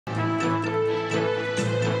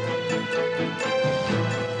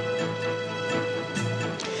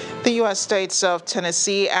The U.S. states of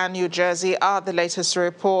Tennessee and New Jersey are the latest to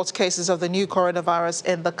report cases of the new coronavirus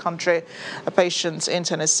in the country. A patient in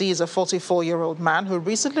Tennessee is a 44-year-old man who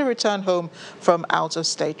recently returned home from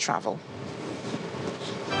out-of-state travel.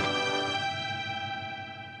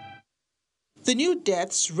 The new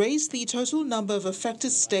deaths raised the total number of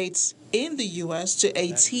affected states in the U.S. to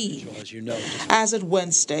 18. As at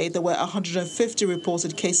Wednesday, there were 150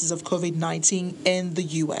 reported cases of COVID-19 in the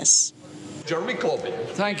U.S. Jeremy Corbyn.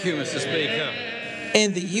 Thank you, Mr. Speaker.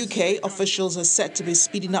 In the UK, officials are set to be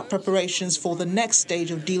speeding up preparations for the next stage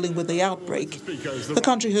of dealing with the outbreak. The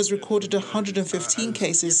country has recorded 115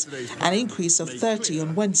 cases, an increase of 30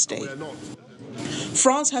 on Wednesday.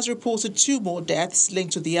 France has reported 2 more deaths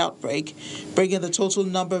linked to the outbreak, bringing the total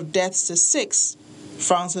number of deaths to 6.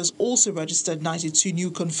 France has also registered 92 new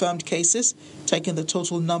confirmed cases, taking the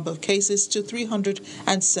total number of cases to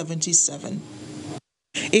 377.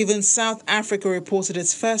 Even South Africa reported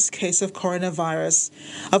its first case of coronavirus,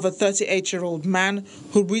 of a 38-year-old man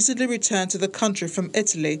who recently returned to the country from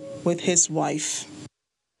Italy with his wife.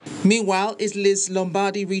 Meanwhile, Italy's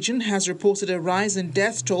Lombardy region has reported a rise in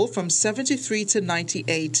death toll from 73 to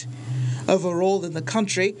 98. Overall in the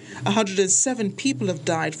country, 107 people have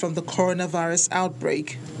died from the coronavirus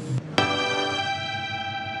outbreak.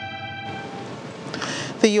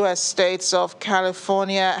 The U.S. states of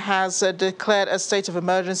California has declared a state of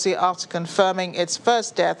emergency after confirming its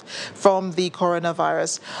first death from the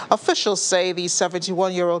coronavirus. Officials say the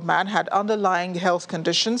 71-year-old man had underlying health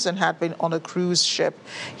conditions and had been on a cruise ship.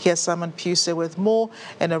 Here's Simon Pusey with more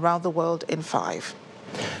in Around the World in 5.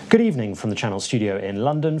 Good evening from the Channel studio in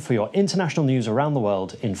London for your international news around the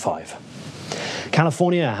world in 5.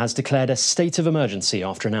 California has declared a state of emergency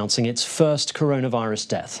after announcing its first coronavirus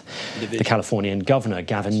death. The Californian governor,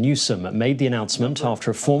 Gavin Newsom, made the announcement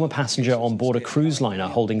after a former passenger on board a cruise liner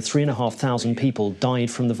holding 3,500 people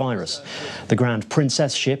died from the virus. The Grand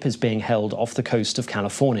Princess ship is being held off the coast of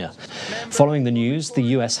California. Following the news, the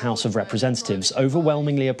U.S. House of Representatives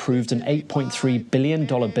overwhelmingly approved an $8.3 billion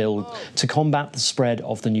bill to combat the spread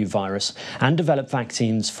of the new virus and develop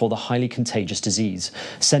vaccines for the highly contagious disease,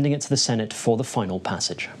 sending it to the Senate for the final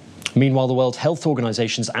passage. Meanwhile, the World Health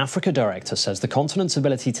Organization's Africa director says the continent's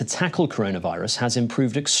ability to tackle coronavirus has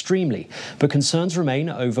improved extremely, but concerns remain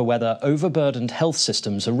over whether overburdened health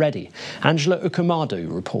systems are ready. Angela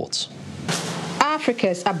Ukamadu reports.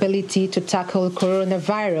 Africa's ability to tackle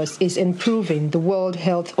coronavirus is improving, the World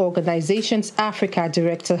Health Organization's Africa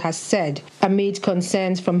director has said, amid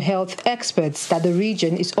concerns from health experts that the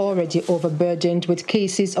region is already overburdened with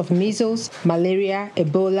cases of measles, malaria,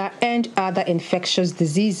 Ebola, and other infectious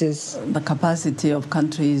diseases. The capacity of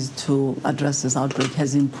countries to address this outbreak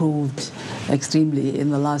has improved extremely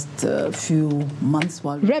in the last few months.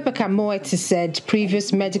 Rebecca Moeti said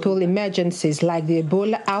previous medical emergencies like the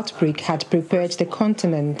Ebola outbreak had prepared the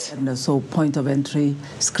continent. So point of entry,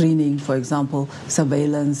 screening, for example,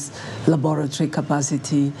 surveillance, laboratory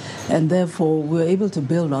capacity, and therefore we're able to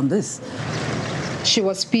build on this. She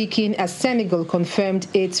was speaking as Senegal confirmed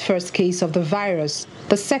its first case of the virus,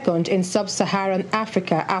 the second in sub-Saharan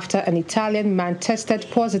Africa after an Italian man tested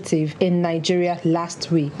positive in Nigeria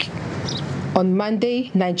last week. On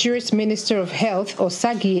Monday, Nigeria's Minister of Health,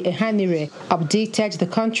 Osagi Ehanire, updated the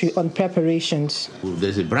country on preparations.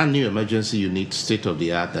 There's a brand new emergency unit,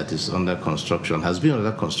 state-of-the-art, that is under construction, has been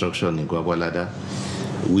under construction in Gwagwalada,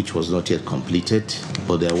 which was not yet completed,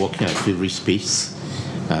 but they're working at feverish pace,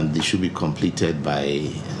 and they should be completed by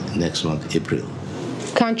next month, April.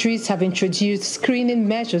 Countries have introduced screening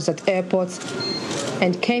measures at airports,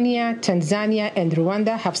 and Kenya, Tanzania, and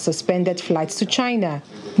Rwanda have suspended flights to China.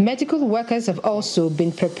 Medical workers have also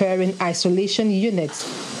been preparing isolation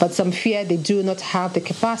units, but some fear they do not have the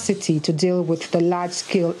capacity to deal with the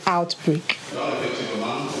large-scale outbreak.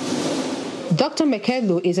 Dr.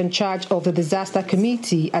 Mekelu is in charge of the disaster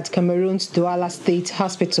committee at Cameroon's Douala State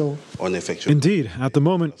Hospital. Indeed, at the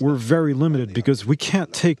moment we're very limited because we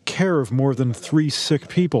can't take care of more than 3 sick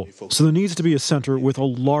people. So there needs to be a center with a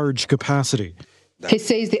large capacity. He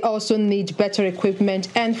says they also need better equipment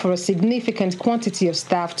and for a significant quantity of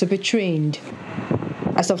staff to be trained.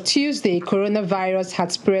 As of Tuesday, coronavirus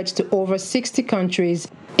had spread to over 60 countries,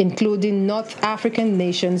 including North African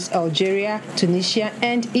nations Algeria, Tunisia,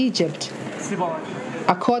 and Egypt.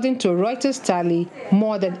 According to Reuters tally,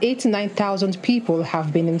 more than 89,000 people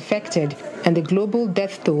have been infected, and the global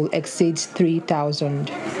death toll exceeds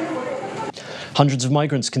 3,000. Hundreds of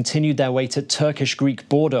migrants continued their wait at Turkish-Greek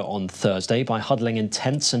border on Thursday by huddling in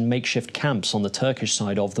tents and makeshift camps on the Turkish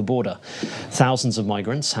side of the border. Thousands of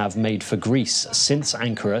migrants have made for Greece since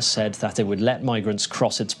Ankara said that it would let migrants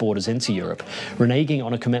cross its borders into Europe, reneging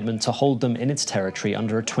on a commitment to hold them in its territory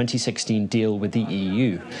under a 2016 deal with the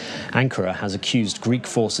EU. Ankara has accused Greek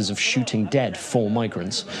forces of shooting dead 4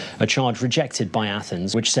 migrants, a charge rejected by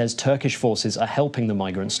Athens, which says Turkish forces are helping the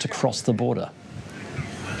migrants to cross the border.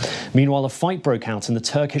 Meanwhile, a fight broke out in the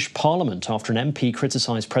Turkish parliament after an MP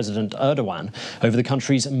criticised President Erdogan over the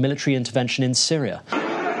country's military intervention in Syria.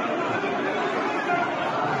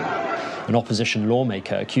 An opposition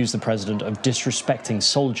lawmaker accused the president of disrespecting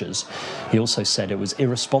soldiers. He also said it was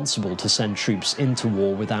irresponsible to send troops into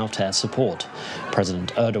war without air support.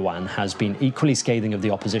 President Erdogan has been equally scathing of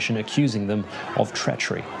the opposition, accusing them of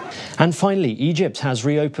treachery. And finally, Egypt has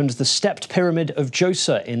reopened the stepped pyramid of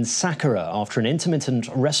Djoser in Saqqara after an intermittent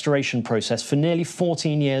restoration process for nearly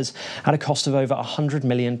 14 years at a cost of over £100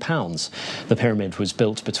 million. The pyramid was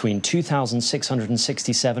built between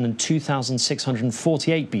 2667 and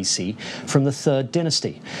 2648 BC from the 3rd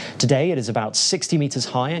dynasty. Today, it is about 60 metres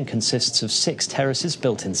high and consists of 6 terraces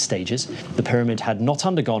built in stages. The pyramid had not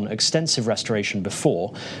undergone extensive restoration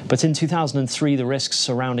before, but in 2003, the risks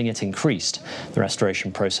surrounding it increased. The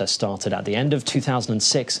restoration process started at the end of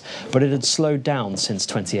 2006, but it had slowed down since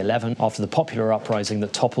 2011 after the popular uprising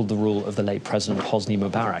that toppled the rule of the late President Hosni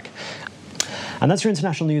Mubarak. And that's your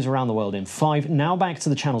international news around the world in 5. Now back to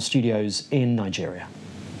the Channel studios in Nigeria.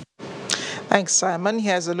 Thanks, Simon.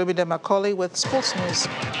 Here's Olumide Macaulay with sports news.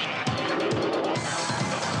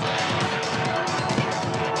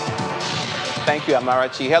 Thank you,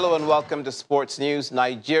 Amarachi. Hello and welcome to Sports News.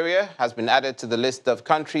 Nigeria has been added to the list of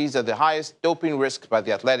countries at the highest doping risk by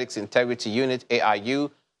the Athletics Integrity Unit,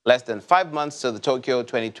 AIU, less than 5 months to the Tokyo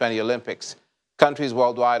 2020 Olympics. Countries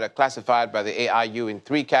worldwide are classified by the AIU in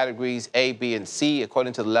 3 categories, A, B, and C,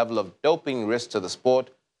 according to the level of doping risk to the sport,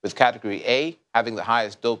 with Category A having the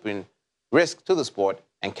highest doping risk to the sport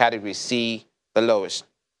and Category C the lowest.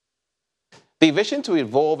 The vision to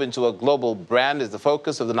evolve into a global brand is the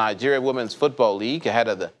focus of the Nigeria Women's Football League ahead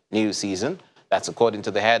of the new season. That's according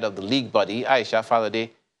to the head of the league body, Aisha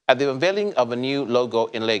Falade, at the unveiling of a new logo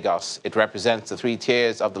in Lagos. It represents the 3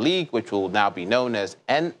 tiers of the league, which will now be known as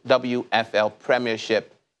NWFL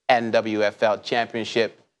Premiership, NWFL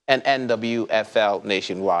Championship, and NWFL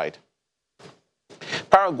Nationwide.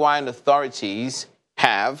 Paraguayan authorities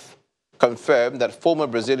have confirmed that former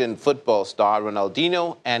Brazilian football star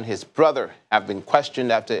Ronaldinho and his brother have been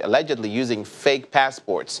questioned after allegedly using fake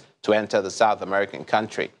passports to enter the South American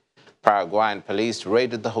country. Paraguayan police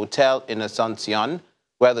raided the hotel in Asunción,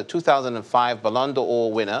 where the 2005 Ballon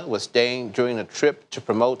d'Or winner was staying during a trip to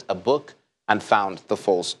promote a book, and found the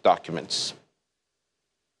false documents.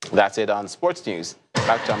 That's it on Sports News.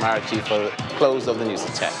 Back to Amarachi for the close of the news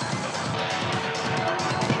at 10.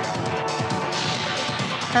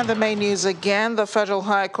 And the main news again, the Federal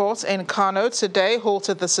High Court in Kano today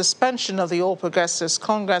halted the suspension of the All Progressives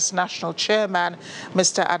Congress National Chairman,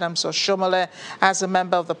 Mr. Adams Oshomole, as a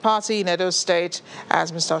member of the party in Edo State.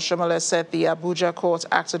 As Mr. Oshomole said, the Abuja court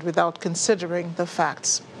acted without considering the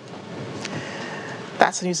facts.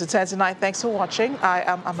 That's the news at 10 tonight. Thanks for watching. I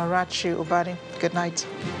am Amarachi Ubani. Good night.